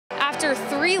After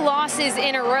 3 losses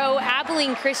in a row,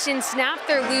 Abilene Christian snapped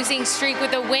their losing streak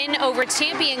with a win over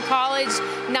Champion College,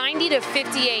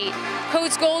 90-58.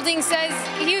 Coach Golding says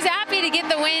he was happy to get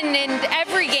the win, and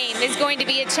every game is going to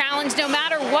be a challenge no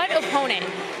matter what opponent,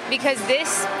 because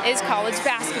this is college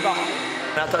basketball.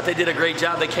 I thought they did a great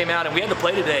job. They came out, and we had to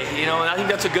play today, and I think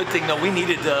that's a good thing, though. We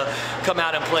needed to come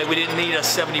out and play. We didn't need a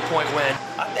 70-point win.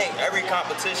 I think every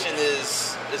competition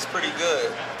is pretty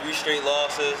good. 3 straight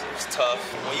losses, it was tough.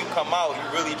 When you come out,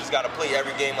 you really just got to play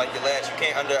every game like your last. You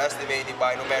can't underestimate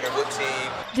anybody, no matter what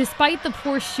team. Despite the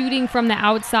poor shooting from the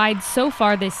outside so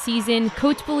far this season,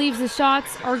 Coach believes the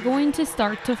shots are going to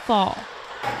start to fall.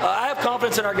 I have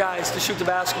confidence in our guys to shoot the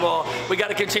basketball. We got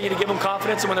to continue to give them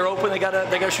confidence, and when they're open, they got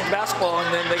to shoot the basketball,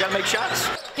 and then they got to make shots.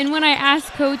 And when I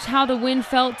asked Coach how the win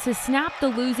felt to snap the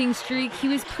losing streak, he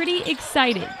was pretty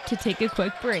excited to take a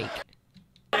quick break.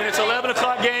 And it's an 11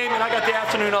 o'clock game, and I got the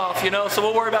afternoon off, so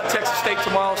we'll worry about Texas State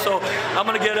tomorrow. So I'm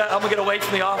gonna get away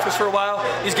from the office for a while.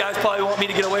 These guys probably want me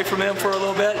to get away from them for a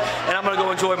little bit, and I'm gonna go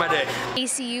enjoy my day.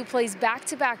 ACU plays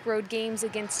back-to-back road games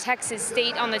against Texas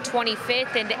State on the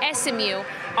 25th and SMU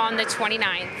on the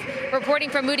 29th. Reporting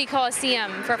from Moody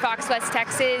Coliseum for Fox West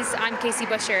Texas, I'm Casey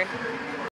Busher.